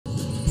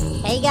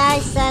Hey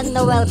guys, and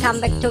welcome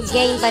back to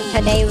game. But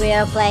today we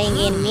are playing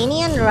in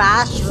Minion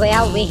Rush,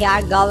 where we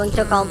are going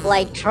to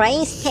complete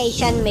train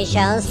station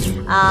missions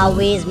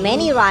with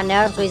many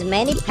runners, with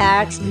many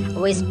perks,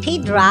 with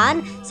speed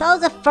run. So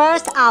the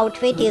first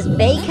outfit is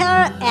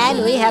Baker,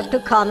 and we have to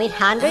commit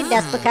 100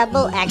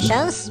 Despicable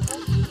actions.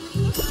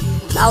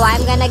 So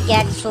I'm gonna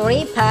get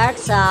 3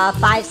 perks,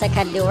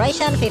 5-second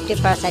duration,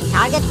 50%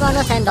 target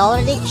bonus, and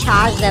already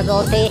charged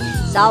ability.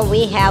 So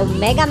we have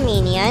Mega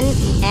Minion,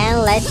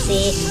 and let's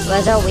see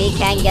whether we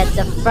can get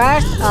the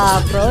first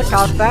fruit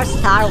or first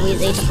star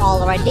with it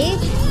already.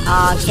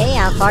 Okay,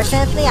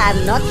 unfortunately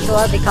I'm not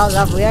sure because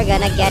of we're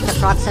gonna get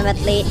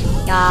approximately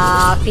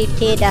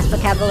 50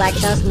 Despicable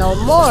actions, no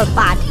more,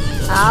 but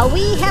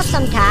we have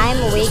some time,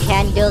 we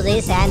can do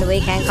this and we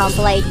can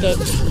complete it.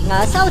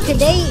 So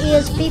today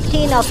is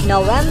 15th of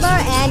November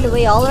and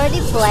we already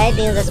played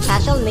in the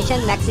special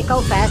mission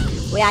Mexico Fest,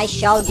 where I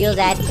showed you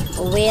that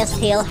we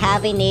still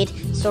having it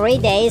 3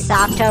 days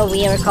after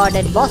we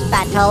recorded boss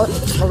battle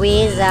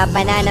with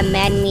Banana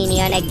Man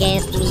Minion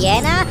against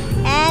Kiana.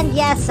 And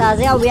yes,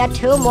 there were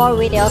 2 more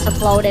videos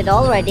uploaded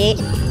already.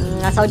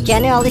 So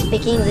generally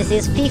speaking, this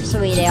is 5th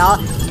video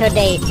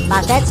today,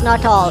 but that's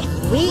not all.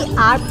 We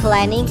are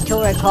planning to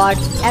record,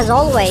 as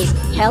always,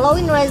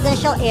 Halloween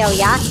residential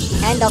area,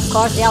 and of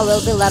course there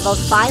will be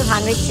levels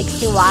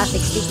 561,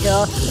 62,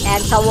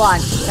 and so on.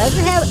 So if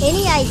you have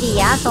any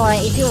ideas or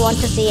if you want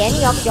to see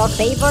any of your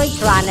favorite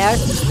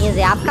runners in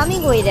the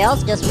upcoming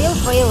videos, just feel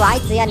free,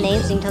 write their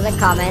names into the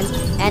comments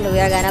and we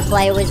are gonna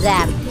play with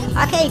them.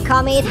 Okay,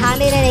 commit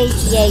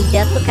 188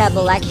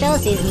 Despicable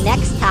actions is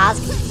next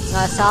task.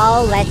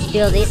 So let's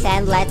do this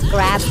and let's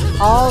grab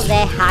all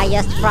the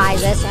highest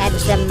prizes and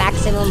the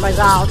maximum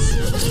results.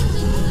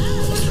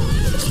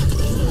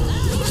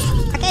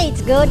 Okay,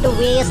 it's good.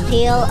 We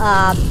still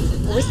have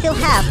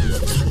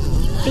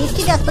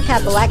 50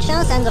 Despicable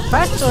actions and the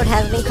first fruit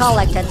has been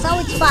collected, so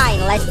it's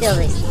fine. Let's do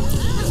this.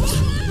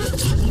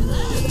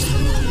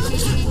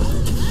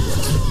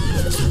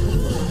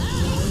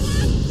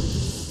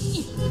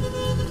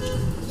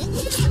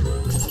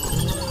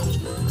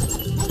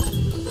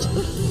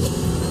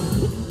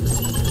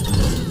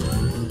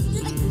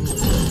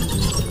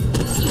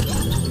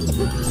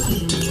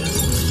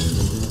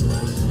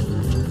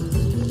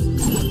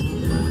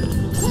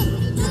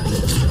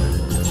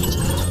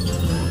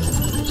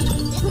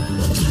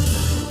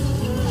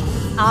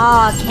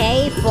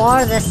 Okay,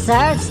 for the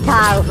third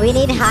star, we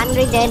need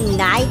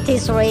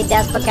 193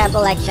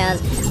 Despicable actions.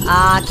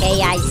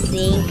 Okay, I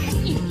think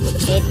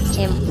it's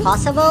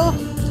impossible.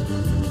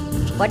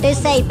 What do you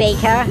say,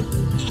 Baker?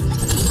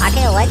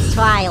 Okay, let's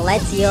try.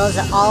 Let's use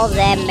all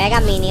the Mega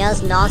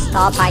Minions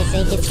non-stop. I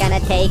think it's gonna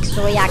take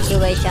 3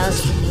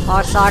 activations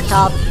or sort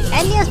of.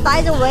 And yes,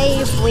 by the way,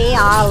 if we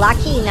are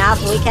lucky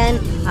enough, we can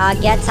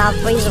get some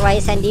freeze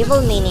race and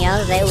evil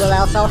minions. They will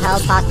also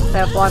help us to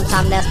perform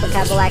some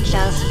Despicable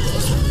actions.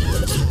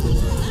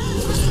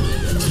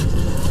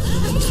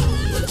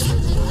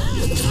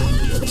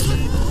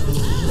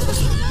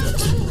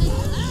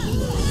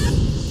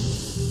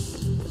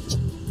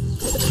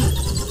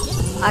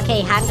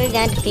 Okay,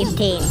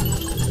 115.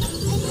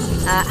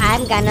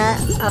 I'm gonna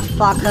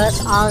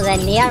focus on the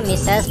near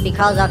misses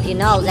because of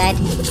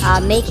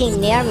that making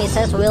near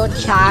misses will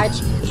charge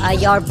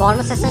your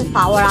bonuses and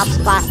power-ups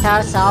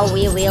faster, so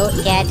we will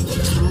get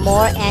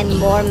more and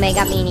more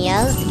Mega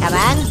Minions. Come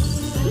on.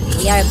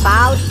 We are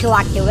about to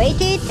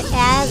activate it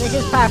and this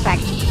is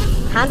perfect.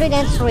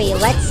 103,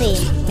 let's see.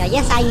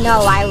 Yes, I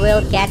know I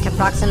will get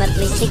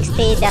approximately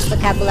 60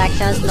 Despicable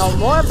actions, no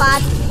more,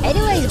 but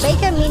anyways,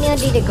 Baker Minion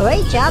did a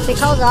great job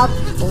because of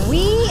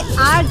we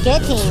are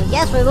getting,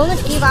 yes, we will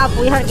not give up,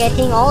 we are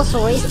getting all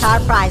 3 star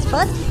prize,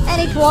 but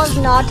and it was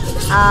not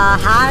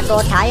hard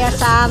or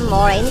tiresome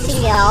or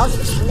anything else.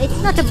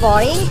 It's not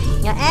boring.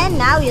 And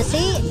now you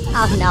see,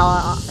 oh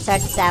no,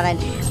 37.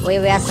 We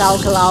were so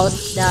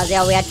close.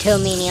 There were 2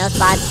 minions,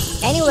 but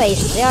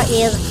anyways, there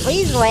is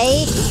freeze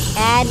ray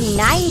and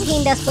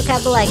 19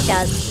 Despicable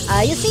actions.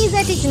 You see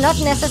that it's not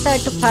necessary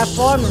to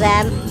perform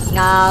them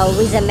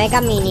with the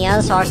Mega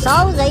Minions or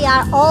so. They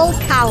are all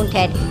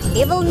counted.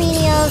 Evil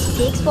Minions,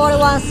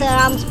 PX41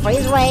 serums,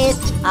 freeze rays,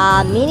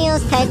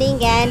 minions standing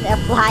and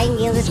flying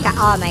in the sky.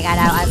 Oh my god,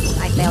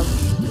 I failed.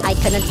 I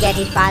couldn't get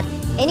it, but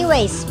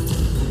anyways,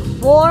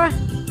 4.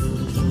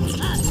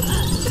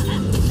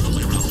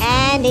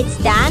 And it's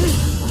done.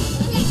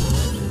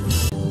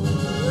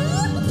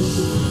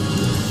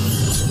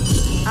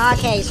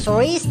 Okay,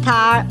 3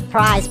 star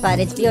prize, but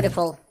it's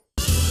beautiful.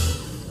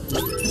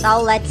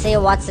 So let's see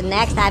what's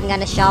next. I'm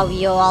gonna show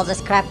you all the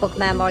scrapbook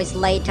memories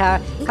later.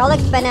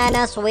 Collect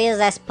bananas with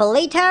a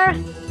splitter.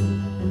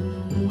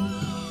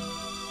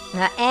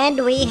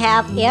 And we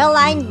have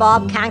Airline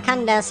Bob, Can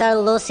Condenser,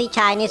 Lucy,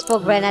 Chinese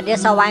Food Grenadier.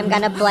 So I'm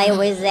gonna play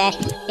with the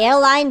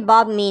Airline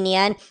Bob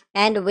Minion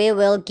and we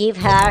will give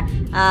her,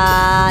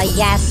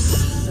 yes,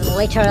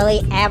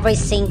 literally every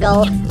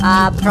single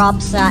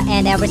props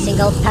and every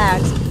single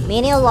perks.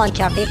 Minion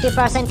Launcher,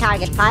 50%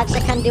 target,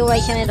 5-second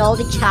duration and all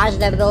the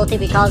charged ability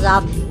because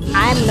of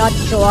I'm not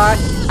sure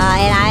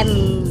and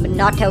I'm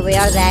not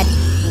aware that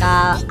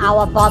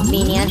our Bob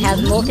Minion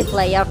has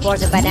multiplayer for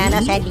the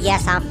bananas, and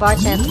yes,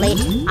 unfortunately,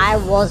 I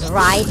was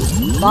right.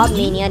 Bob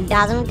Minion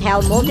doesn't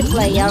have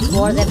multiplayer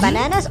for the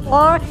bananas,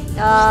 or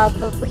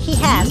he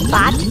has,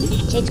 but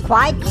it's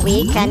quite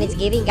weak and it's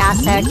giving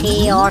us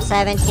 30 or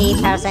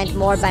 70%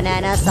 more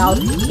bananas, so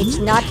it's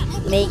not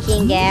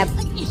making a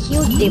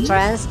huge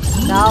difference.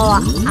 So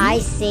I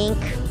think,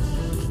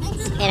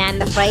 and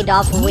I'm afraid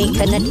of, we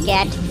couldn't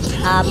get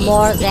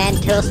more than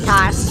 2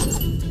 stars.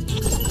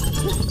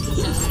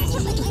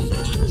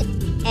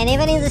 And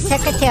even in the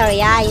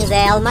Secretaria, in the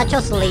El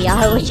Machos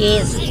Lair, which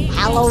is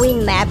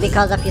Halloween map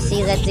because of, you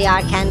see that they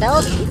are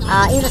candles,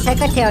 in the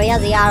Secretaria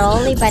they are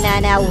only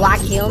banana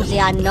vacuums,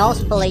 there are no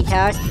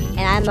splitters, and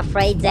I'm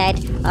afraid that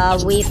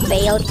we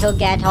failed to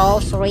get all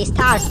 3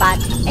 stars, but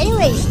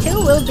anyways, 2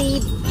 will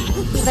be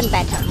even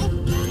better,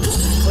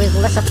 with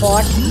less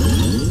effort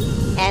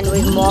and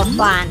with more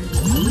fun.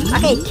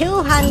 Okay,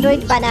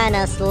 200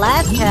 bananas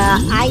left.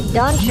 I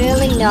don't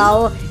really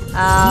know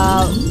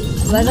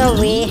whether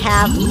we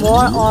have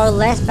more or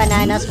less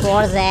bananas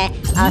for the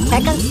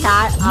second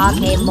star.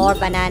 Okay, more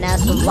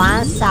bananas,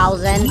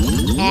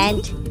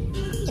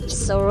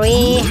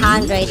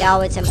 1,300.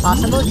 Oh, it's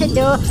impossible to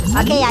do.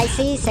 Okay, I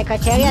see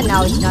Secretariat.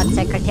 No, it's not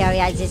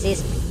Secretariat. This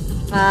is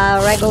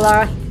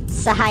regular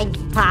side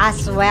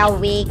pass where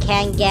we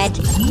can get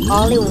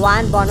only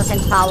 1 bonus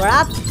and power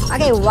up.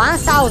 Okay,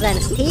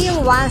 1,000.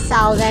 Still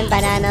 1,000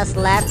 bananas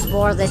left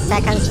for the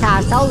second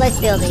star. So let's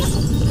do this.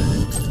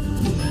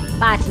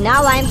 But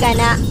now I'm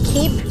gonna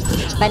keep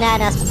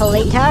bananas per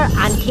liter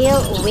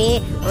until we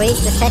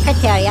reach the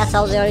Secretariat,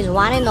 so there is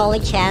one and only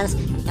chance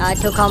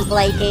to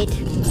complete it.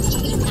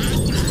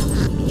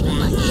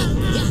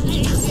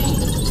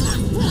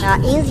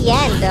 In the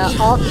end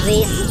of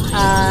this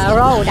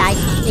road, I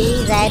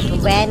see that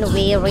when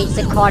we reach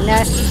the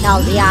corner,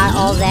 now they are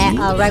all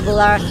the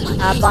regular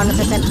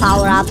bonuses and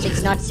power-ups,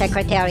 it's not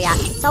Secretariat.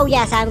 So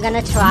yes, I'm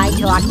gonna try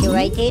to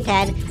activate it,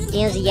 and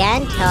in the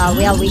end,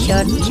 where we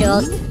should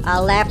choose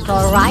left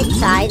or right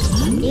sides.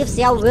 If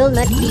there will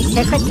not be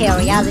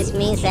Secretariat, this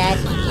means that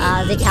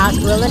the task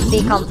will not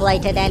be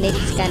completed and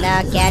it's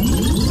gonna get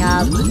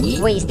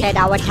wasted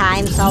our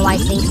time. So I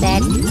think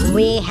that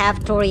we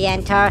have to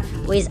re-enter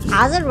with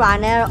other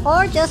runner,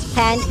 or just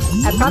spend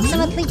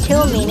approximately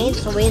 2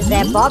 minutes with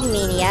the Bob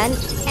Minion.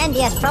 And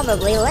yes,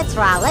 probably let's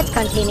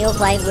continue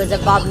playing with the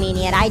Bob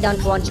Minion. I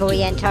don't want to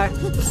re-enter.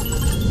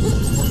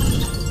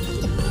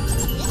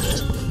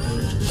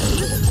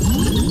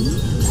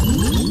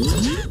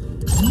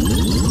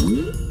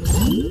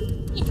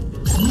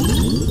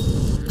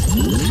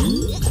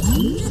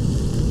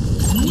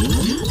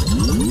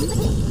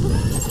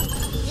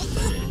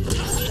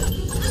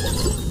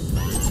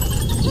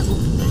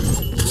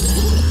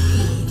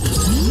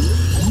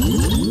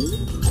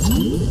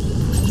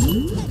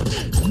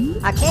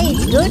 Okay,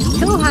 it's good.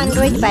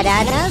 200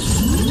 bananas.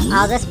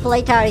 The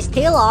splitter is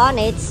still on.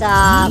 It's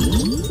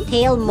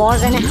still more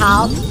than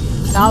half,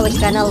 so it's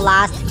gonna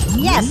last,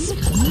 yes,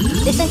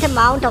 decent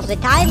amount of the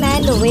time,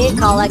 and we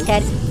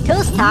collected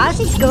 2 stars.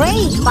 It's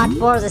great, but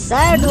for the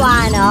third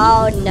one,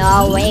 oh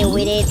no way,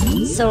 we did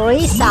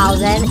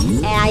 3,000,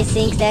 and I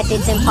think that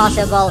it's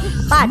impossible.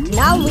 But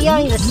now we are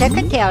in the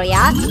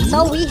Secretariat,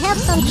 so we have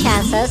some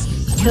chances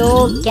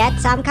to get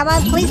some. Come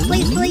on, please,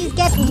 please, please,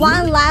 get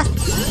one last.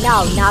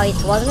 No, it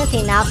wasn't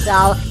enough,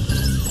 so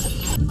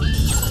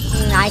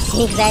I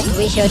think that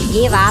we should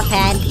give up,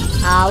 and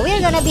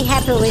we're gonna be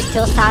happy with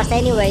 2 stars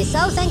anyway.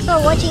 So thanks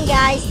for watching,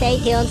 guys. Stay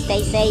tuned,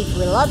 stay safe.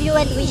 We love you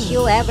and wish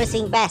you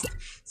everything best.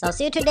 So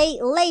see you today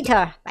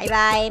later. Bye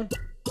bye.